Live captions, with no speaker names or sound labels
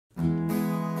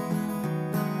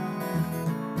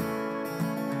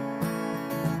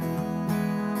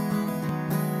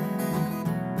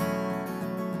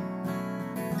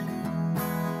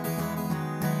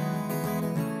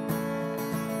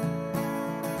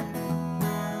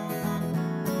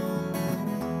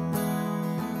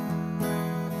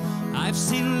I've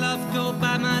seen love go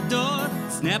by my door.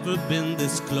 It's never been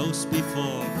this close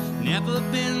before. Never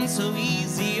been so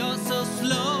easy or so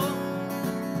slow.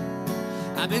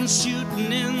 I've been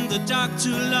shooting in the dark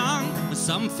too long, but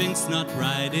something's not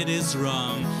right, it is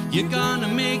wrong. You're gonna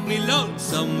make me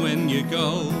lonesome when you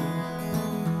go.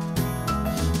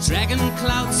 Dragging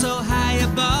clouds so high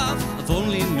above, I've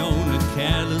only known a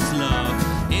careless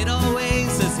love. It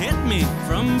always has hit me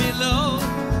from below.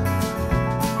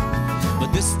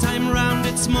 But this time round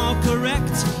it's more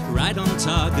correct. Right on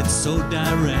target, so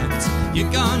direct.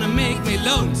 You're gonna make me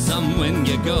lonesome when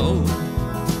you go.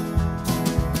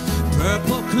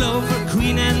 Purple clover,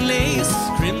 queen and lace,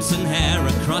 crimson hair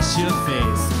across your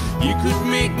face. You could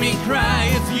make me cry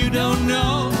if you don't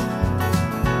know.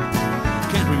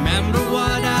 Can't remember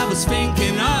what I was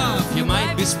thinking of. You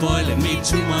might be spoiling me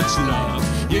too much love.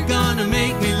 You're gonna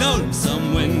make me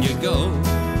lonesome when you go.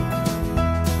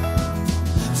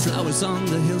 Flowers on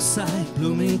the hillside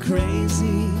blooming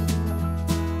crazy.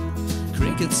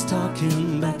 Crickets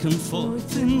talking back and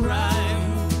forth in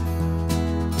rhyme.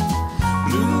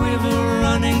 Blue river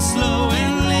running slow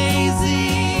and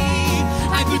lazy.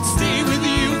 I could stay with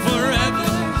you forever.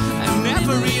 I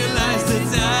never realized the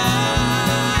time.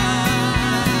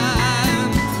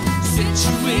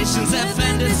 Situations have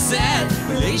ended sad.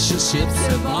 Relationships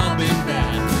have all been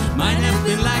bad. Mine have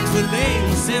been like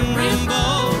fillets and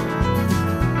rainbow.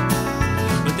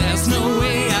 But there's no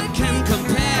way I can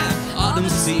compare autumn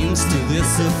scenes to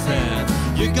this affair.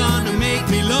 You're gonna make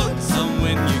me lonesome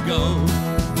when you go.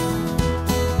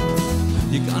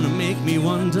 You're gonna make me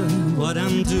wonder what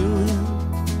I'm doing,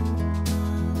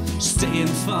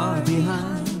 staying far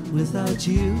behind without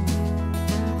you.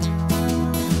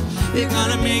 You're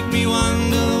gonna make me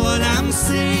wonder what I'm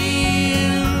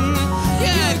saying.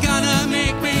 You're gonna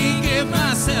make me give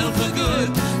myself a good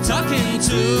talking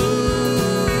to.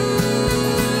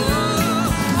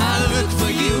 I'll look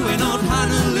for you in old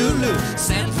Honolulu,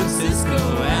 San Francisco,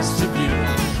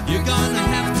 Ashtabula. You're gonna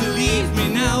have to leave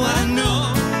me now, I know.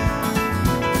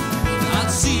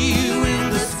 See you in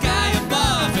the sky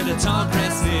above, in a tall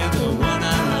grass near the one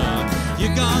I love.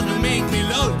 You're gonna make me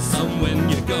lonesome when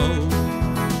you go.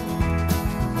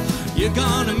 You're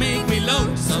gonna make me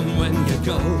lonesome when you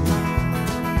go.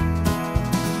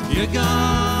 You're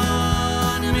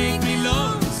gonna make me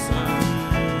lonesome,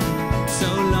 so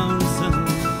lonesome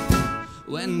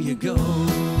when you go.